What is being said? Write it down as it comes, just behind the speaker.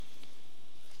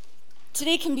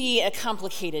Today can be a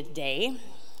complicated day.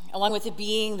 Along with it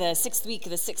being the sixth week of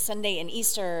the sixth Sunday in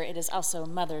Easter, it is also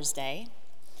Mother's Day.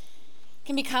 It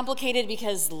can be complicated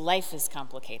because life is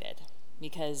complicated,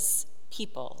 because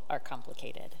people are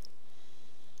complicated.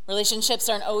 Relationships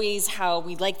aren't always how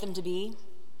we'd like them to be.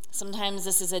 Sometimes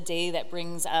this is a day that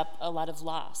brings up a lot of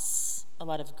loss, a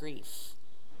lot of grief,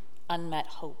 unmet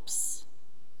hopes.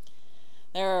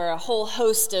 There are a whole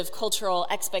host of cultural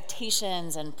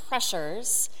expectations and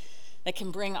pressures that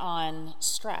can bring on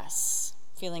stress,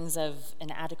 feelings of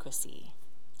inadequacy.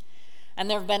 And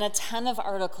there have been a ton of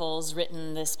articles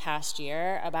written this past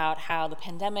year about how the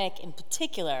pandemic in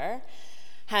particular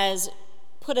has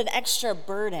put an extra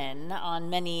burden on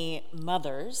many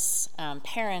mothers,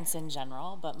 parents in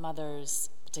general, but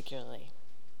mothers particularly.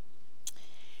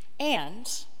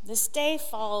 And this day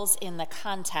falls in the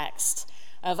context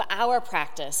of our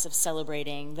practice of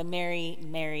celebrating the Merry,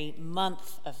 Merry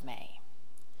month of May.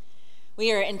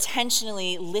 We are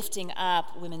intentionally lifting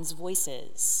up women's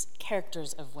voices,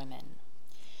 characters of women.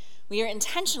 We are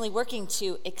intentionally working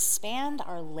to expand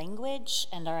our language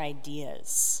and our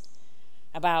ideas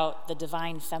about the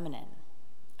divine feminine,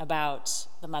 about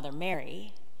the Mother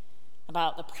Mary,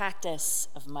 about the practice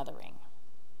of mothering.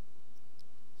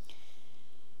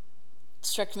 It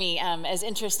struck me as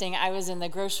interesting. I was in the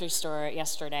grocery store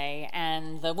yesterday,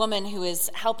 and the woman who was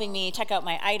helping me check out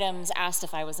my items asked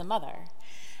if I was a mother.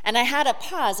 And I had a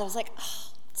pause. I was like,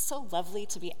 oh, it's so lovely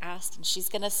to be asked, and she's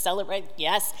going to celebrate.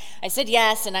 Yes. I said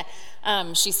yes,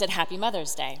 and she said, Happy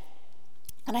Mother's Day.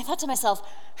 And I thought to myself,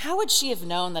 how would she have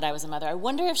known that I was a mother? I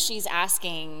wonder if she's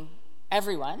asking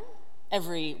everyone,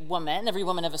 every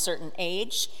woman of a certain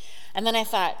age. And then I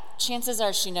thought, chances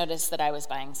are she noticed that I was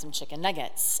buying some chicken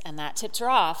nuggets, and that tipped her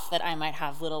off that I might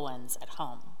have little ones at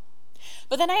home.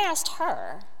 But then I asked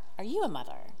her, are you a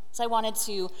mother? So I wanted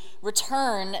to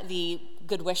return the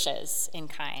good wishes in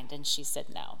kind, and she said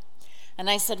no. And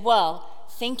I said, well,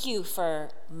 thank you for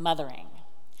mothering.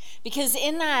 Because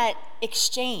in that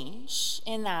exchange,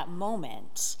 in that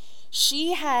moment,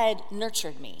 she had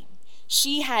nurtured me.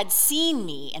 She had seen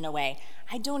me in a way.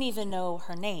 I don't even know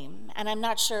her name, and I'm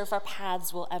not sure if our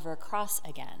paths will ever cross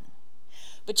again.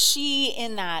 But she,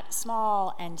 in that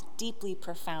small and deeply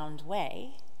profound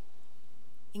way,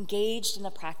 engaged in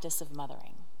the practice of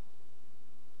mothering.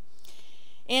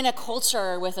 In a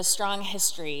culture with a strong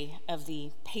history of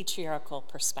the patriarchal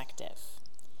perspective,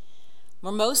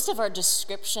 where most of our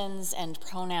descriptions and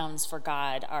pronouns for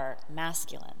God are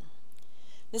masculine,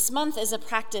 this month is a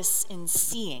practice in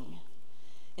seeing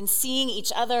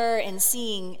each other, in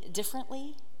seeing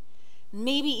differently,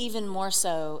 maybe even more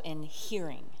so in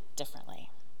hearing differently.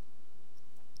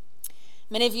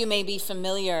 Many of you may be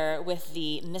familiar with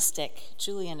the mystic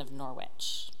Julian of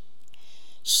Norwich.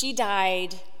 She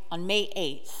died on May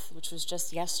 8th, which was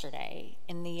just yesterday,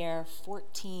 in the year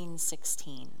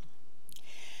 1416.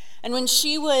 And when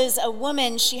she was a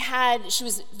woman, she thought she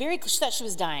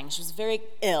was dying. She was very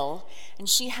ill, and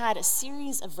she had a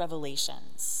series of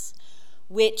revelations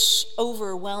which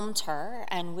overwhelmed her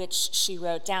and which she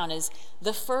wrote down as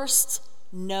the first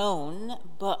known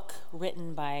book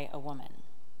written by a woman.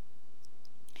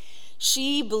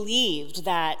 She believed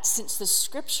that since the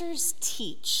scriptures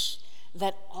teach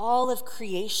that all of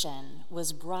creation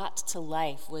was brought to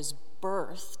life, was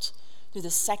birthed through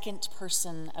the second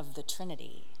person of the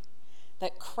Trinity,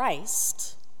 that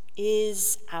Christ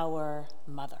is our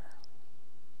mother.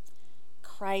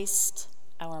 Christ,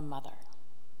 our mother.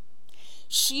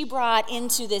 She brought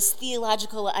into this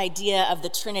theological idea of the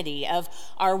Trinity, of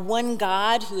our one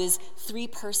God who is three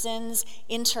persons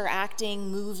interacting,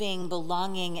 moving,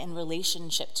 belonging in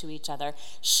relationship to each other.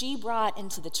 She brought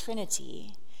into the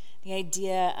Trinity the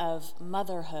idea of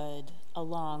motherhood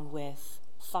along with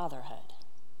fatherhood.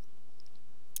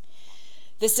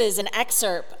 This is an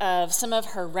excerpt of some of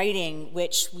her writing,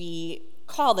 which we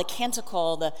call the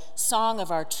canticle, the song of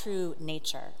our true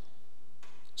nature.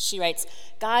 She writes,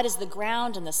 God is the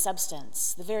ground and the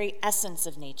substance, the very essence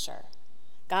of nature.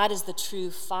 God is the true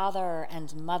father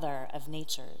and mother of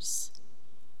natures.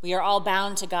 We are all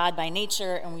bound to God by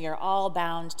nature, and we are all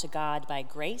bound to God by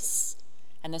grace,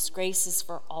 and this grace is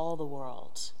for all the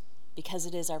world, because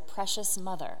it is our precious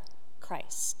mother,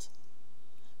 Christ.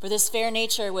 For this fair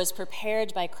nature was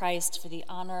prepared by Christ for the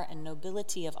honor and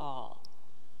nobility of all,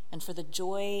 and for the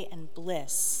joy and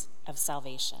bliss of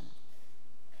salvation.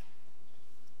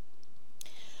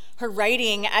 Her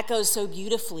writing echoes so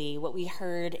beautifully what we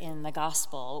heard in the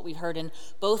gospel, what we heard in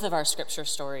both of our scripture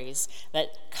stories that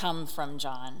come from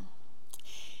John.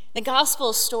 The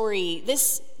gospel story,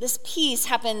 this piece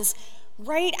happens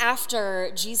right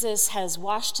after Jesus has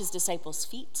washed his disciples'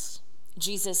 feet.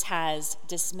 Jesus has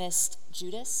dismissed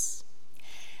Judas,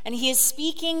 and he is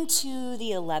speaking to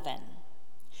the 11,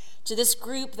 to this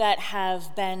group that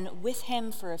have been with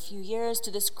him for a few years,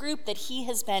 to this group that he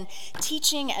has been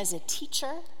teaching as a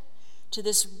teacher, to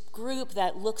this group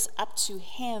that looks up to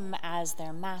him as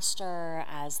their master,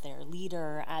 as their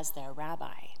leader, as their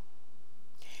rabbi.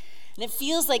 And it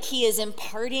feels like he is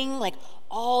imparting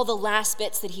all the last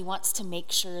bits that he wants to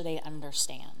make sure they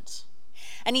understand.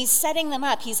 And he's setting them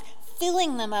up, he's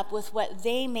filling them up with what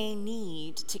they may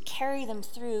need to carry them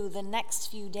through the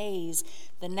next few days,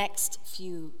 the next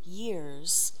few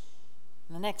years,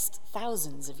 the next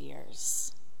thousands of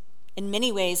years. In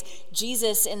many ways,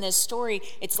 Jesus in this story,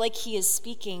 it's like he is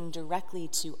speaking directly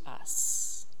to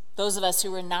us, those of us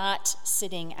who are not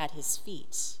sitting at his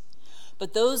feet,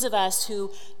 but those of us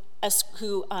who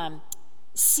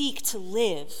seek to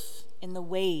live in the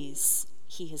ways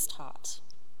he has taught.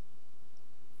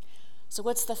 So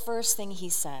what's the first thing he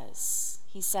says?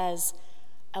 He says,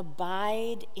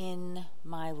 abide in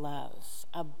my love.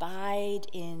 Abide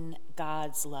in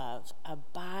God's love.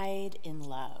 Abide in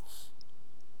love.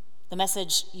 The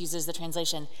Message uses the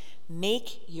translation,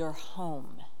 make your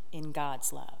home in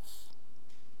God's love.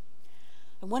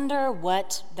 I wonder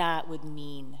what that would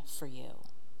mean for you.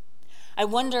 I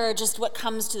wonder just what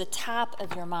comes to the top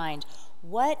of your mind.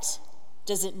 What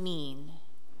does it mean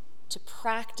to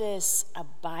practice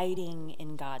abiding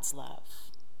in God's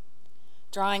love?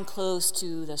 Drawing close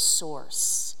to the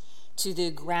source, to the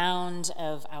ground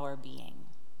of our being.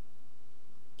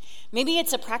 Maybe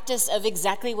it's a practice of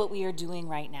exactly what we are doing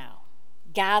right now,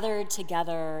 gathered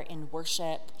together in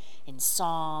worship, in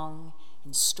song,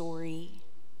 in story.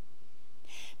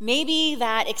 Maybe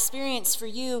that experience for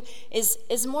you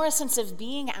is more a sense of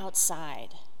being outside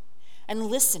and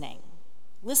listening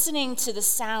to the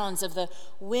sounds of the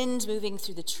wind moving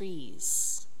through the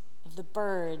trees, of the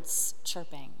birds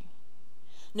chirping,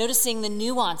 noticing the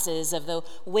nuances of the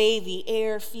way the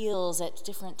air feels at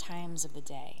different times of the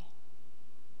day.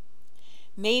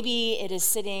 Maybe it is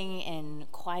sitting in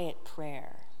quiet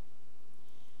prayer,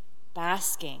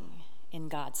 basking in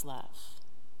God's love.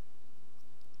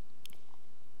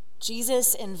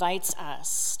 Jesus invites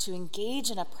us to engage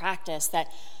in a practice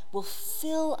that will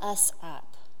fill us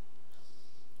up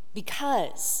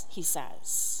because, he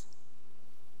says,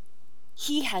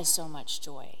 he has so much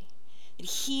joy, that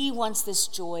he wants this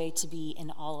joy to be in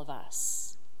all of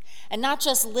us. And not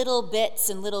just little bits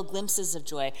and little glimpses of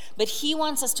joy, but he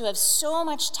wants us to have so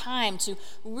much time to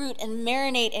root and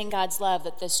marinate in God's love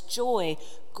that this joy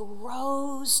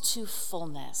grows to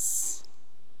fullness,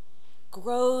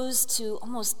 grows to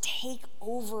almost take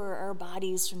over our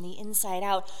bodies from the inside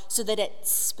out so that it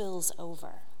spills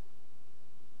over.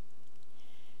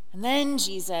 And then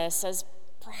Jesus says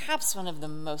perhaps one of the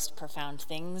most profound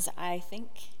things, I think.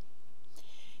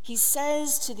 He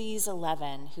says to these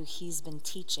 11 who he's been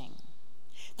teaching,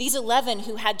 these 11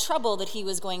 who had trouble that he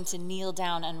was going to kneel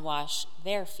down and wash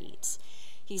their feet,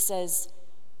 he says,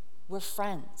 we're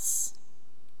friends.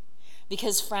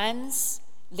 Because friends,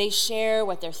 they share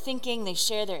what they're thinking, they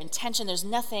share their intention, there's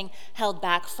nothing held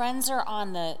back. Friends are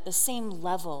on the same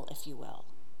level, if you will.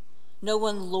 No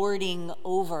one lording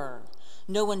over,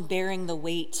 no one bearing the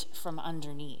weight from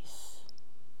underneath.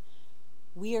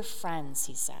 We are friends,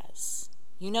 he says.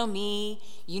 You know me,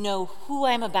 you know who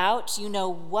I'm about, you know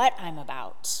what I'm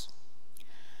about.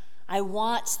 I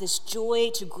want this joy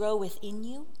to grow within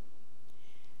you.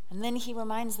 And then he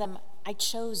reminds them, I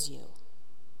chose you.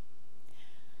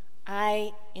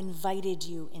 I invited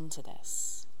you into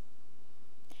this.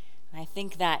 And I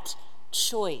think that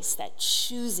choice, that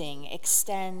choosing,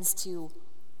 extends to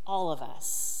all of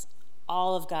us,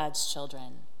 all of God's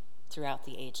children throughout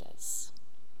the ages.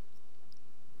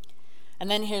 And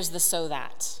then here's the so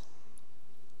that.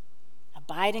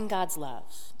 Abide in God's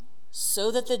love,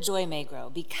 so that the joy may grow,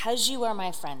 because you are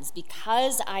my friends,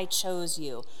 because I chose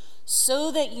you,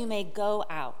 so that you may go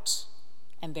out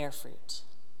and bear fruit.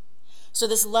 So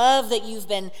this love that you've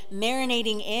been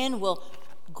marinating in will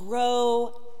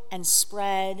grow and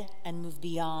spread and move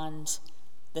beyond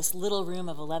this little room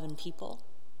of 11 people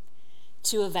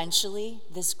to eventually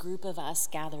this group of us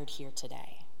gathered here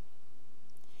today.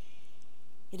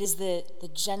 It is the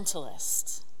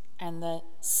gentlest and the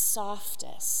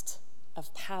softest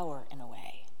of power in a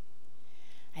way.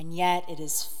 And yet it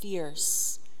is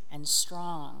fierce and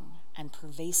strong and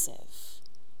pervasive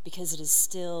because it is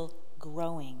still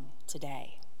growing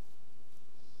today.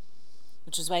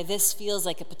 Which is why this feels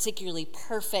like a particularly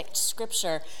perfect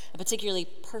scripture, a particularly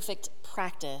perfect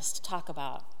practice to talk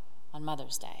about on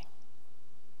Mother's Day.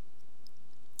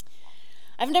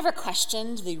 I've never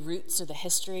questioned the roots or the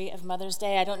history of Mother's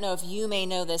Day. I don't know if you may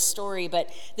know this story, but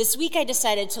this week I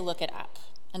decided to look it up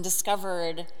and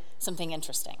discovered something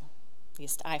interesting. At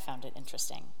least I found it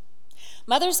interesting.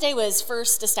 Mother's Day was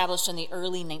first established in the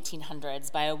early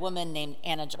 1900s by a woman named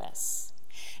Anna Jarvis.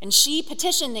 And she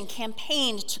petitioned and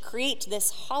campaigned to create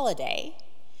this holiday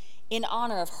in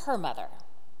honor of her mother,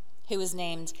 who was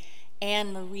named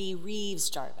Anne Marie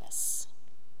Reeves Jarvis.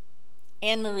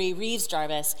 Anne Marie Reeves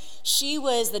Jarvis, she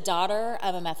was the daughter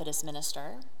of a Methodist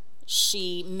minister.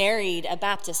 She married a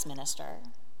Baptist minister.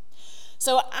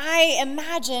 So I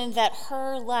imagine that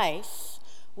her life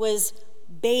was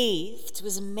bathed,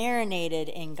 was marinated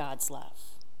in God's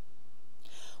love.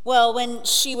 Well, when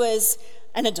she was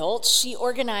an adult, she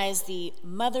organized the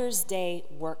Mother's Day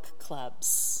work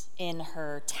clubs in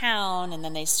her town, and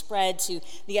then they spread to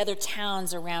the other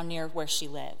towns around near where she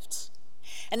lived.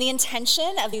 And the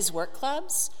intention of these work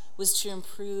clubs was to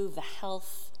improve the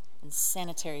health and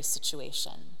sanitary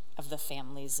situation of the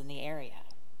families in the area.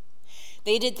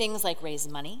 They did things like raise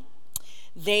money.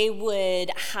 They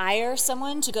would hire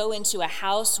someone to go into a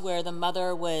house where the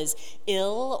mother was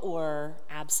ill or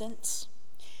absent.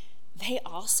 They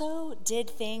also did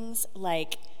things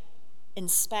like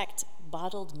inspect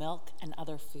bottled milk and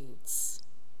other foods.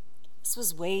 This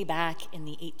was way back in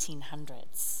the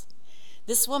 1800s.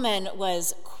 This woman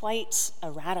was quite a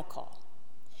radical.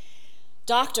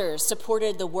 Doctors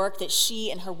supported the work that she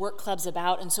and her work clubs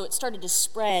about, and so it started to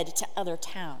spread to other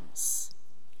towns.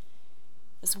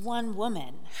 This one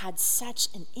woman had such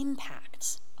an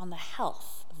impact on the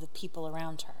health of the people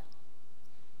around her.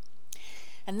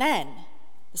 And then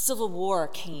the Civil War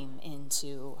came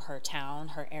into her town,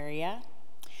 her area,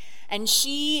 and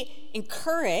she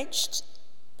encouraged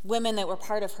women that were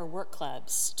part of her work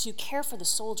clubs to care for the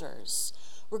soldiers,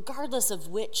 regardless of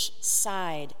which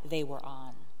side they were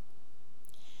on.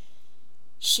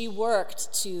 She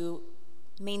worked to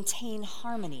maintain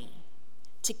harmony,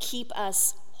 to keep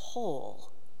us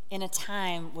whole in a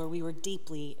time where we were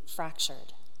deeply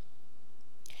fractured.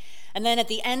 And then at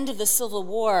the end of the Civil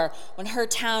War, when her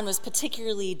town was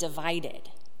particularly divided,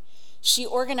 she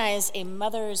organized a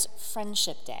Mother's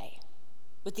Friendship Day,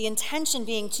 with the intention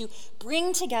being to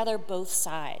bring together both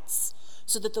sides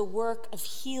so that the work of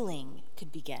healing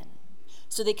could begin,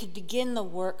 so they could begin the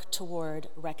work toward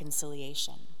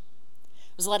reconciliation.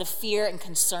 There was a lot of fear and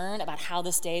concern about how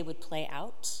this day would play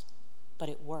out, but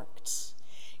it worked.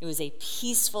 It was a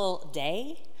peaceful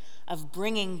day of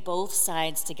bringing both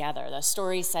sides together. The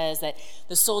story says that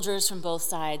the soldiers from both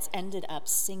sides ended up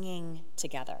singing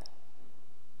together.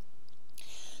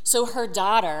 So her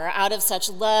daughter, out of such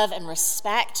love and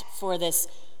respect for this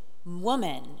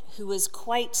woman who was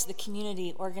quite the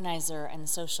community organizer and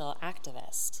social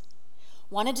activist,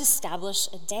 wanted to establish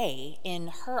a day in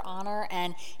her honor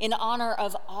and in honor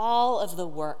of all of the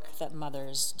work that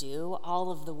mothers do,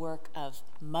 all of the work of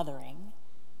mothering,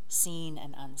 seen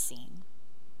and unseen.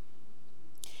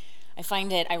 I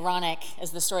find it ironic, as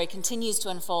the story continues to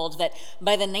unfold, that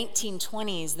by the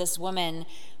 1920s, this woman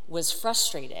was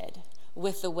frustrated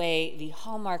with the way the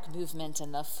Hallmark movement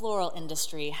and the floral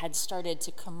industry had started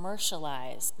to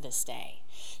commercialize this day.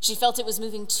 She felt it was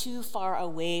moving too far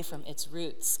away from its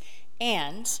roots.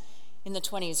 And in the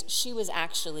 20s, she was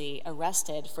actually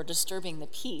arrested for disturbing the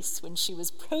peace when she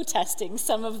was protesting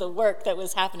some of the work that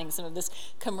was happening, some of this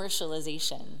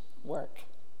commercialization work.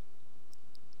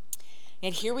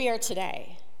 And here we are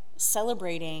today,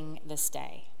 celebrating this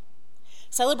day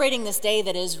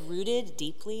that is rooted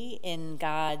deeply in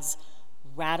God's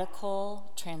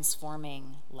radical,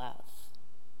 transforming love.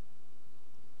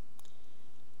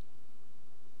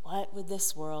 What would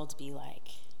this world be like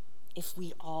if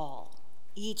we all,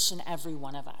 each and every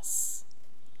one of us,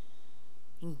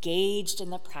 engaged in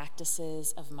the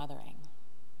practices of mothering?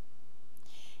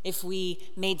 If we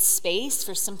made space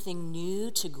for something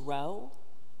new to grow,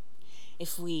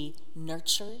 if we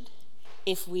nurtured,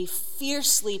 if we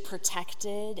fiercely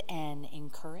protected and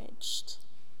encouraged?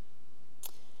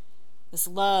 This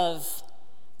love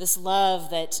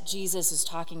that Jesus is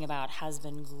talking about has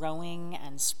been growing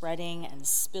and spreading and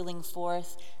spilling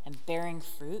forth and bearing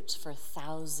fruit for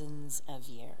thousands of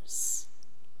years.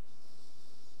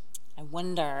 I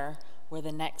wonder where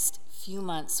the next few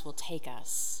months will take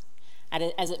us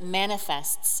as it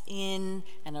manifests in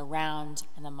and around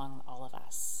and among all of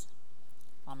us.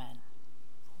 Amen.